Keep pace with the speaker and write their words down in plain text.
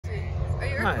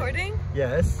You're recording?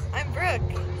 Yes. I'm Brooke.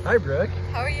 Hi, Brooke.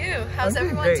 How are you? How's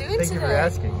everyone doing today? Thank you for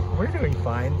asking. We're doing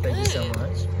fine. Thank you so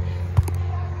much.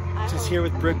 Just here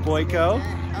with Brooke Boyko.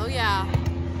 Oh yeah.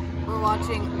 We're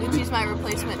watching Lucci's My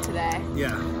Replacement today.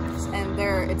 Yeah. And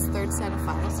it's third set of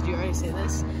finals. Did you already say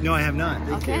this? No, I have not.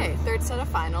 Thank you. Third set of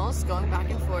finals, going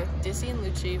back and forth. Dizzy and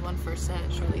Lucci won first set.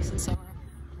 Charlize and Summer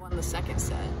won the second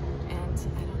set. And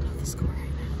I don't know the score right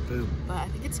now. Boom. But I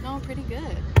think it's going pretty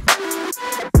good.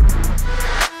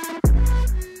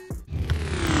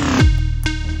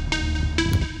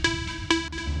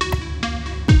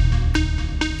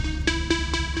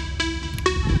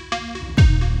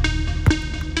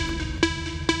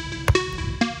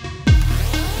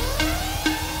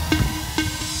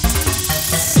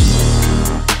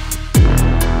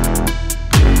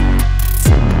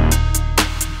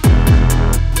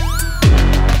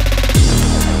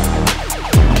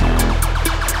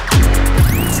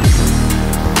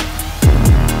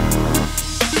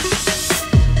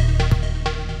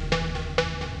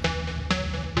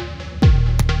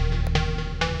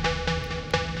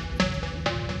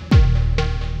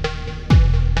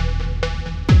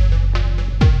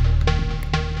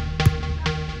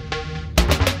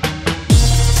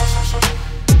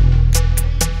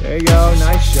 There you go,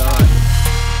 nice shot.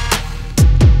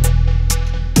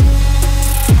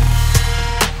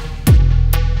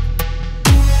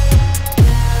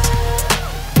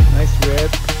 Nice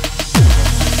rip.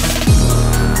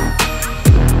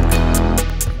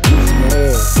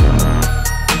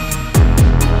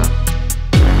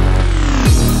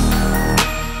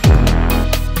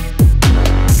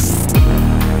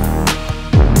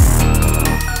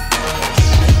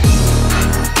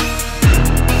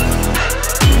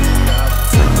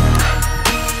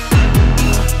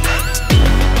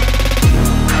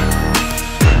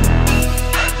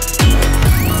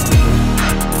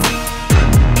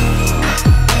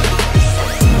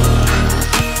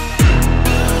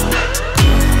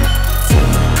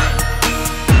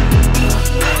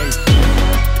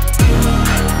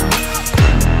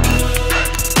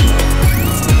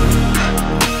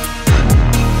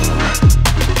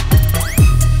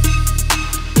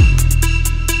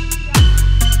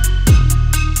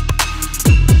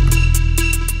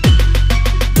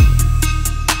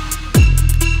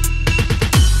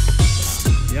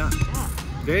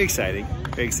 Very exciting,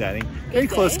 very exciting. Very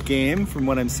close game from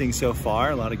what I'm seeing so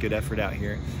far. A lot of good effort out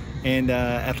here. And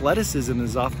athleticism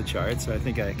is off the charts, so I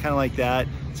think I kind of like that.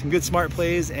 Some good smart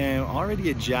plays and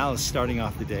already a joust starting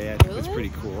off the day. I think that's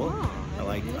pretty cool.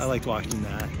 Oh, I liked watching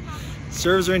that.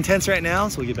 Serves are intense right now,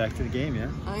 so we'll get back to the game, yeah?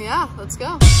 Oh yeah, let's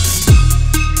go.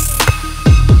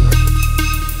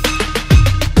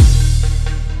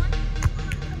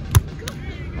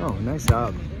 Oh, nice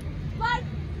job.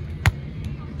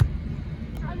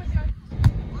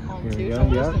 Here we go,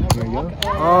 yeah, here we go.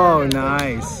 Oh,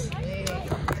 nice.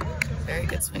 Very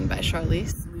good swing by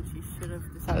Charlize. Lucci should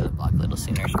have decided to block a little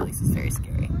sooner. Charlize is very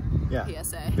scary. Yeah,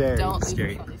 PSA. very Don't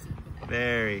scary.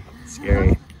 Very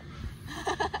scary.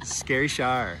 Scary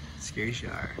Char. Scary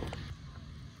Char.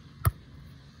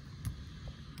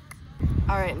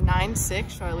 All right,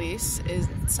 9-6. Charlize is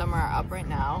Summer up right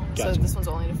now. Gotcha. So this one's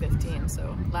only to 15.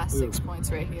 So last 6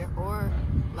 points right here, or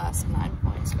last 9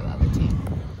 points for the other team.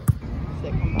 They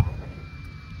come back.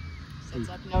 Sets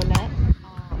up no net.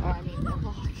 No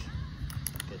block.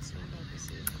 Good swing by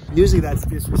Dizzy. Usually that's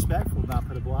disrespectful, not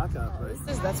put a block up. But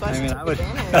That's why she took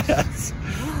advantage.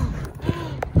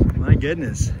 My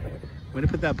goodness. Way to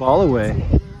put that ball away.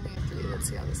 Let's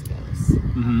see how this goes.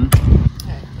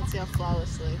 Okay, let's see how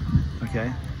flawlessly.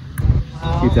 Okay.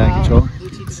 Wow, Keep that in control.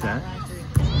 Lucci did Set. not run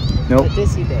through. Nope. But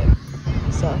Dizzy did.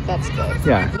 So that's good.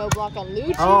 Yeah. No block on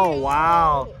Lucci. Oh,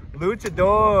 wow.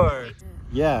 Luchador.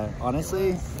 Yeah,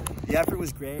 honestly, the effort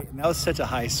was great. And that was such a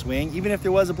high swing. Even if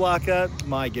there was a block up,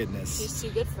 my goodness. She's too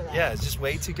good for that. Yeah, it's just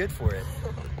way too good for it.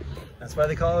 That's why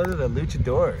they call her the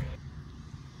Luchador.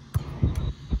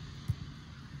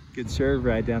 Good serve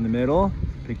right down the middle.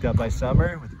 Picked up by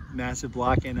Summer with massive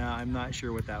block, and I'm not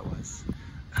sure what that was.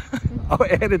 Oh,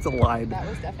 and it's a line. That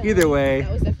was definitely, either way.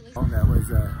 That was definitely. That was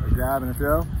a grab and a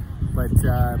throw. But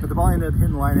the ball ended up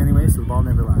hitting the line anyway, so the ball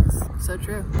never lies. So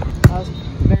true. That was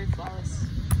very flawless.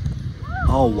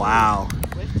 Oh, wow.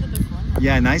 Whiff to the front.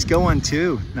 Yeah, nice go on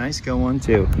too. Nice go on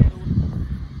too.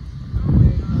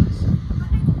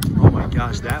 Oh my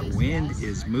gosh, that wind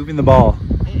is moving the ball.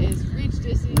 It is. Reach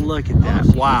Dizzy. Look at that.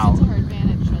 She Wow. used it to her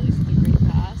advantage, Charlize, with a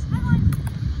great pass.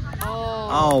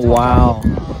 Oh, wow.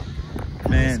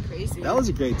 Man, crazy. that was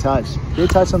a great touch. Good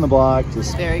touch on the block.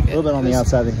 Just Very good. a little bit on the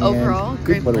outside of the hand. Overall, good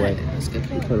great put play. away. It was good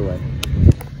Good play. put away.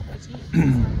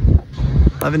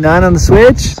 11-9 on the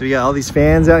switch. So we got all these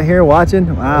fans out here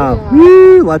watching. Wow. Yeah.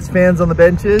 Woo! Lots of fans on the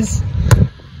benches.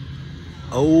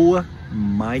 Oh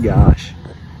my gosh.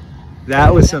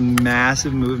 That was some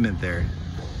massive movement there.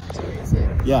 It's crazy.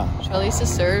 Yeah. Charlize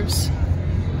serves.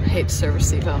 I hate to serve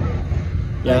receive home.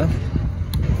 Yeah.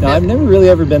 No, I've never really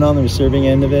ever been on the serving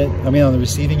end of it. I mean, on the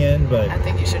receiving end, but I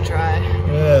think you should try.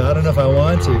 yeah, I don't know if I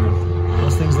want to.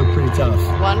 Those things look pretty tough.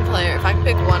 One player, if I could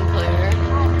pick one player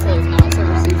to not serve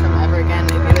receive from ever again,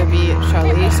 it'd either be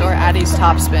Charlize or Addie's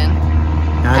topspin.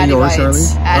 Addie or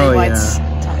Charlize? Addie White's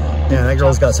Yeah, that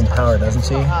girl's got some power, doesn't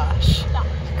she? Oh gosh,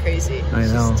 crazy. I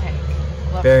know. She's a tank.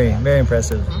 Love Very, her. very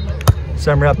impressive.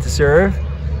 Summer up to serve.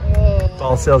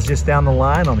 Ball sails just down the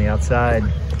line on the outside.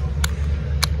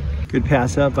 Good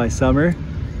pass up by Summer.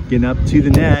 Getting up to the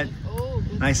net.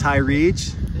 Nice high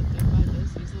reach.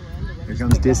 Here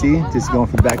comes Dissy. Dissy going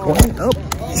for the back corner. Oh.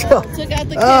 Took out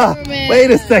the cameraman.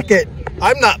 Wait a second.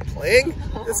 I'm not playing.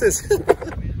 This is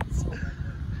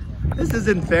this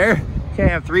isn't fair. Can't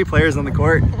have 3 players on the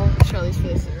court. Charlize for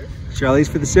the serve. Charlize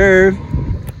for the serve.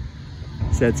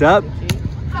 Sets up.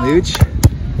 Luch.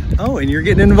 Oh, and you're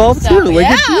getting involved too. Look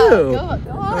at you. Go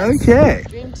on. Okay.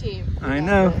 Dream team. I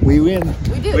know. We win.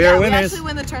 We do. We Yeah, are we winners. actually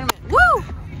win the tournament. Woo!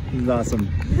 This is awesome.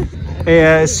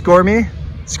 Hey, score me.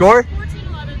 Score?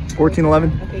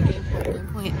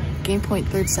 14-11. Okay, game point,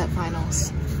 third set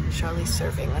finals. Charlize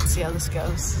serving. Let's see how this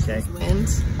goes. Okay.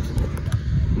 Wins.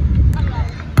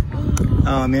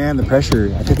 Oh man, the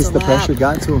pressure. I think it's the pressure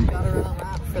got to him. Gotta run a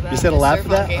lap for that. You said a lap for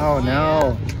that? Game Oh point,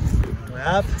 no.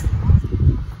 Lap.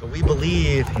 But we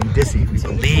believe in Dissy. We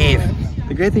believe.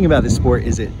 The great thing about this sport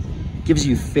is it gives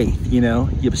you faith, you know?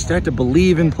 You start to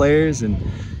believe in players and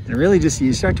really just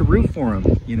you start to root for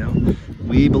them, you know?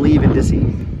 We believe in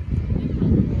Dissy.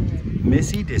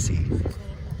 Missy Dissy.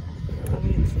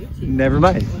 Never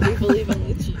mind. We believe in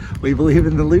Lucci. We believe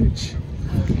in the Luch.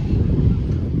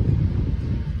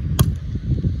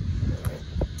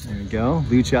 There we go.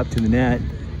 Luch up to the net.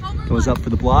 Goes up for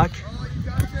the block.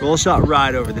 Roll shot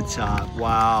right over the top.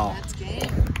 Wow. That's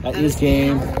game. That is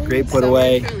game. Great put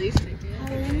away.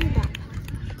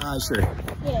 Sure.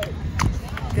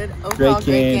 Good overall, Great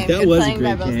game. That Good was a playing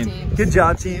by great both game. teams. Good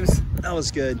job, teams. That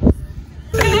was good.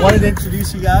 I wanted to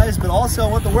introduce you guys, but also I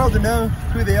want the world to know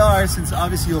who they are, since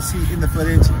obviously you'll see in the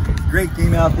footage. Great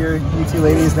game out there, you two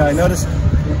ladies. Now I noticed,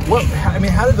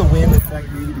 how did the wind affect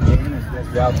maybe the game as you guys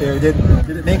were out there? Did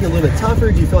it make it a little bit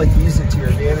tougher? Do you feel like you used it to your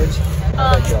advantage?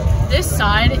 This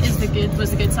side was the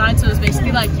good side, so it was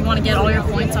basically like you want to get all your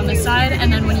points on this side,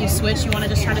 and then when you switch, you want to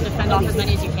just try to defend off as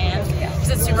many as you can, because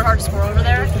it's super hard to score over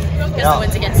there because the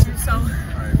wind's against you. So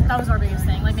that was our biggest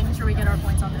thing, like making sure we get our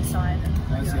points on this side.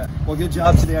 Nice, yeah. Well, good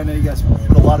job today. I know you guys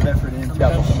put a lot of effort in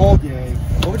throughout the whole day.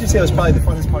 What would you say was probably the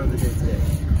funnest part of the day today?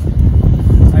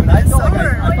 I mean, I felt like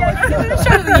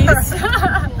Charlize.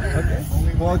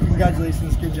 Okay. Well,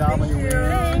 congratulations. Good job on your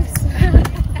win. Thanks.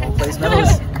 Well placed medals.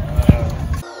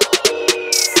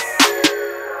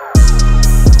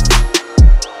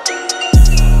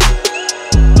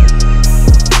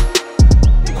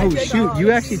 Oh shoot!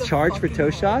 You actually charge for toe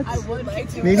shots? I would like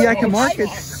to. Maybe I can market.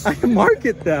 I can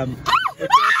market them.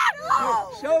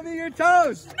 Show me your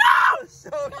toes. No!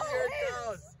 Show me your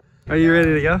toes. Are you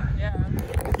ready to go? Yeah.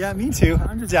 Yeah, me too.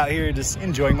 I'm just out here just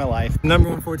enjoying my life.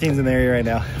 Number 114's in the area right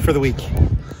now for the week.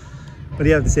 What do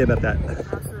you have to say about that?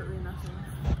 Absolutely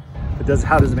nothing.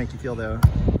 How does it make you feel though?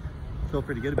 Feel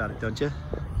pretty good about it, don't you?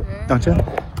 Yeah. Don't you?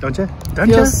 Don't you? Don't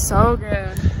you? Feels so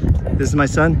good. This is my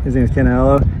son. His name is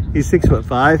Canelo. He's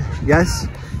 6'5". Yes,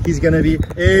 he's gonna be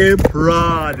a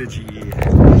prodigy.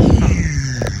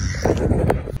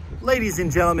 Ladies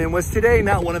and gentlemen, was today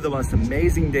not one of the most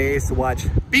amazing days to watch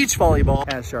beach volleyball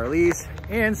as Charlize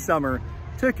and Summer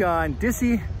took on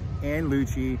Dissy and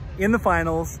Lucci in the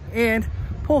finals and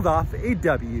pulled off a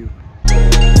W